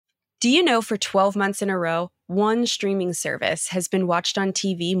Do you know for 12 months in a row, one streaming service has been watched on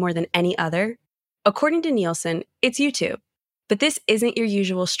TV more than any other? According to Nielsen, it's YouTube. But this isn't your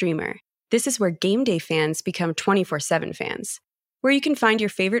usual streamer. This is where game day fans become 24/7 fans, where you can find your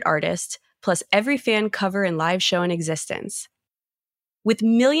favorite artist, plus every fan cover and live show in existence. With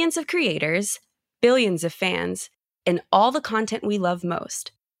millions of creators, billions of fans, and all the content we love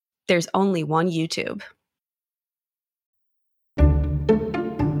most, there's only one YouTube.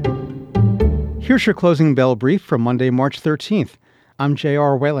 Here's your closing bell brief for Monday, March 13th. I'm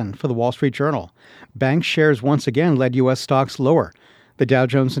J.R. Whalen for The Wall Street Journal. Bank shares once again led U.S. stocks lower. The Dow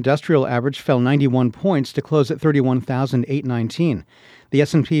Jones Industrial Average fell 91 points to close at 31,819. The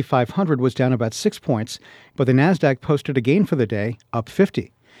S&P 500 was down about 6 points, but the Nasdaq posted a gain for the day, up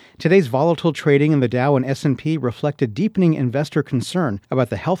 50. Today's volatile trading in the Dow and S&P reflected deepening investor concern about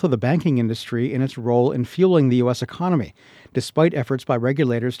the health of the banking industry and its role in fueling the U.S. economy, despite efforts by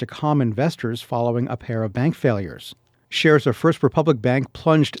regulators to calm investors following a pair of bank failures. Shares of First Republic Bank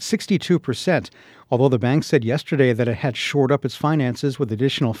plunged 62%, although the bank said yesterday that it had shored up its finances with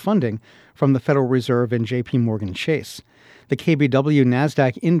additional funding from the Federal Reserve and J.P. Morgan Chase. The KBW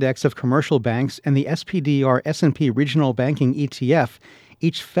Nasdaq Index of Commercial Banks and the SPDR S&P Regional Banking ETF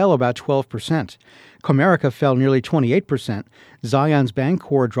each fell about 12%. Comerica fell nearly 28%, Zions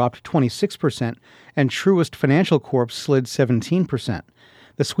Bancorp dropped 26%, and Truist Financial Corp slid 17%.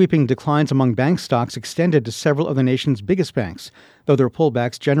 The sweeping declines among bank stocks extended to several of the nation's biggest banks, though their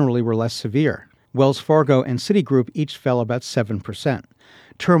pullbacks generally were less severe. Wells Fargo and Citigroup each fell about 7%.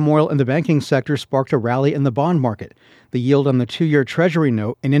 Turmoil in the banking sector sparked a rally in the bond market. The yield on the 2-year Treasury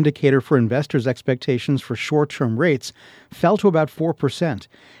note, an indicator for investors' expectations for short-term rates, fell to about 4%,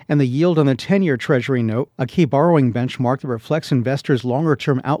 and the yield on the 10-year Treasury note, a key borrowing benchmark that reflects investors'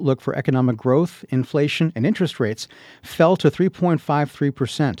 longer-term outlook for economic growth, inflation, and interest rates, fell to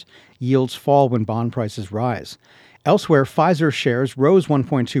 3.53%. Yields fall when bond prices rise. Elsewhere, Pfizer shares rose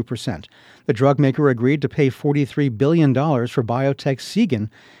 1.2%. The drug maker agreed to pay $43 billion for biotech Seagen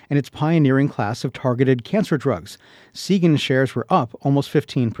and its pioneering class of targeted cancer drugs. Seagen shares were up almost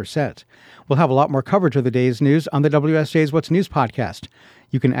 15%. We'll have a lot more coverage of the day's news on the WSJ's What's News podcast.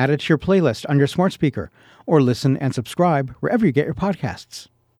 You can add it to your playlist on your smart speaker or listen and subscribe wherever you get your podcasts.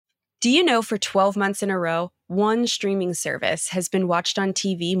 Do you know for 12 months in a row, one streaming service has been watched on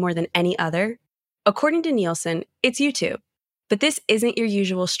TV more than any other? According to Nielsen, it's YouTube. But this isn't your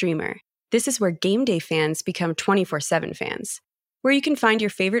usual streamer. This is where game day fans become 24/7 fans, where you can find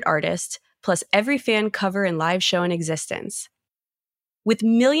your favorite artist, plus every fan cover and live show in existence. With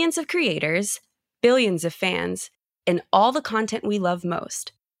millions of creators, billions of fans, and all the content we love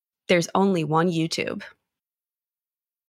most, there's only one YouTube.